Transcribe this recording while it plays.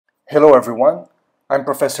Hello everyone, I'm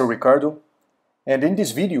Professor Ricardo, and in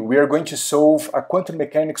this video we are going to solve a quantum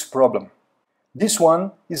mechanics problem. This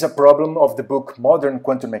one is a problem of the book Modern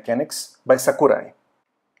Quantum Mechanics by Sakurai.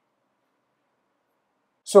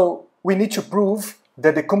 So we need to prove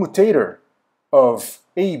that the commutator of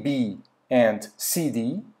AB and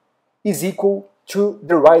CD is equal to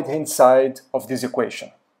the right-hand side of this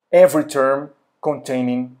equation, every term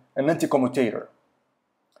containing an anticommutator.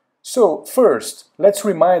 So first, let's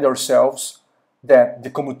remind ourselves that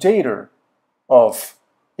the commutator of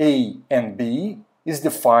A and B is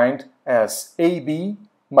defined as AB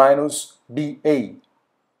minus BA,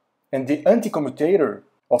 and the anticommutator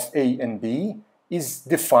of A and B is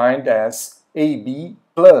defined as AB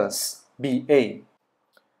plus BA.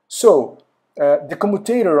 So the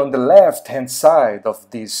commutator on the left-hand side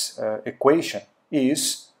of this equation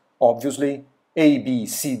is obviously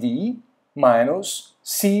ABCD minus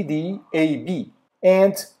CDAB.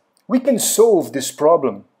 And we can solve this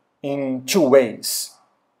problem in two ways.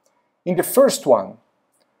 In the first one,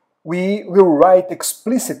 we will write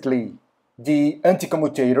explicitly the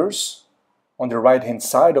anticommutators on the right-hand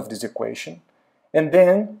side of this equation, and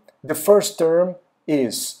then the first term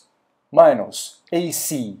is minus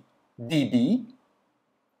ACDB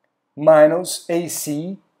minus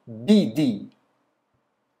ACBD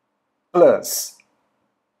plus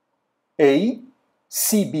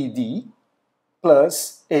ACBD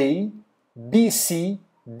plus ABCD.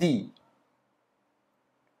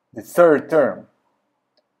 The third term,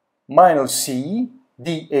 minus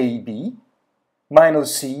CDAB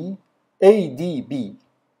minus CADB.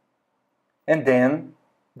 And then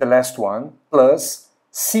the last one, plus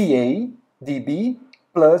CADB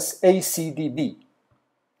plus ACDB.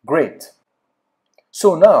 Great.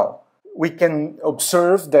 So now we can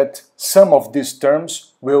observe that some of these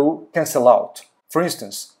terms will cancel out. For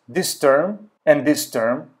instance, this term and this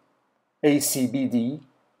term, ACBD,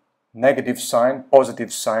 negative sign,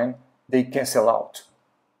 positive sign, they cancel out.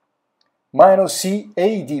 Minus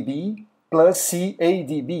CADB plus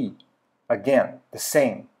CADB, again, the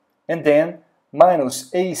same. And then minus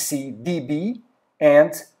ACDB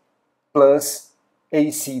and plus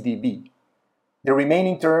ACDB. The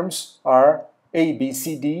remaining terms are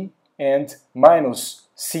ABCD and minus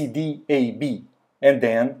CDAB, and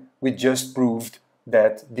then we just proved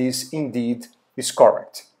that this indeed is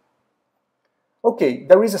correct. Okay,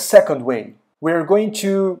 there is a second way. We're going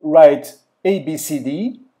to write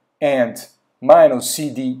ABCD and minus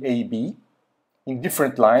CDAB in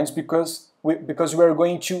different lines because we are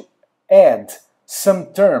going to add some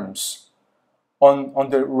terms on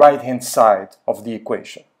the right-hand side of the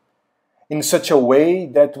equation in such a way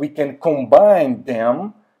that we can combine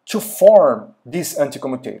them to form these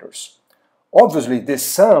anticommutators. Obviously, the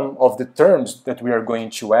sum of the terms that we are going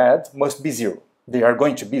to add must be zero. They are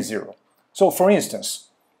going to be zero. So, for instance,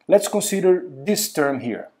 let's consider this term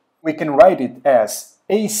here. We can write it as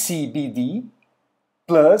ACBD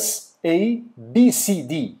plus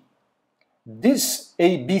ABCD. This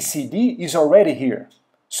ABCD is already here.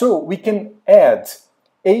 So we can add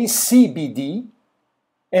ACBD,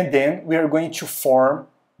 and then we are going to form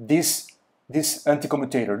this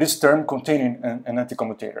anticommutator, this term containing an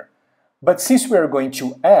anticommutator. But since we are going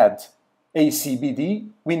to add ACBD,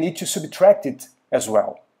 we need to subtract it as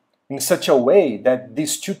well, in such a way that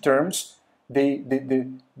these two terms,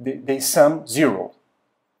 they sum zero.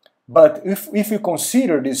 But if we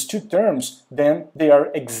consider these two terms, then they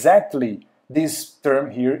are exactly this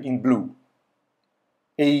term here in blue.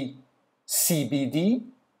 ACBD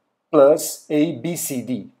plus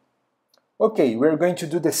ABCD. Okay, we're going to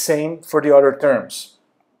do the same for the other terms.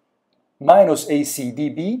 Minus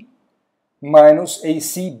ACDB minus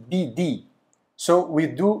ACBD. So we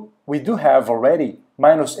do have already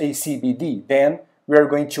minus ACBD. Then we are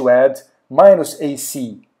going to add minus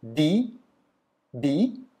ACDB,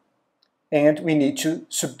 and we need to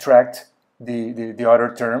subtract the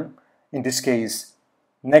other term. In this case,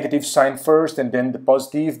 negative sign first and then the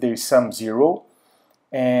positive, they sum zero.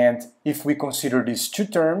 And if we consider these two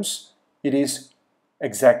terms, it is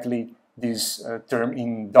exactly this term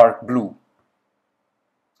in dark blue.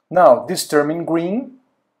 Now, this term in green,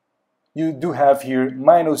 you do have here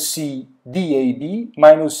minus CDAB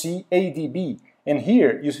minus CADB. And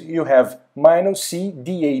here you have minus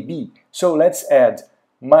CDAB. So let's add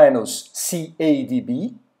minus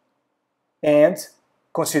CADB and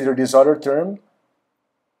consider this other term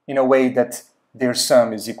in a way that their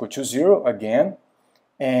sum is equal to zero again.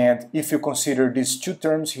 And if you consider these two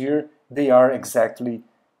terms here, they are exactly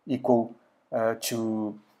equal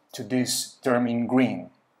to this term in green.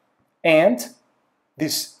 And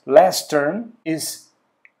this last term is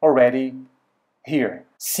already here,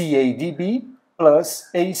 CAdB plus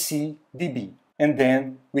ACdB. And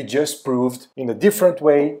then we just proved in a different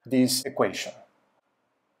way this equation.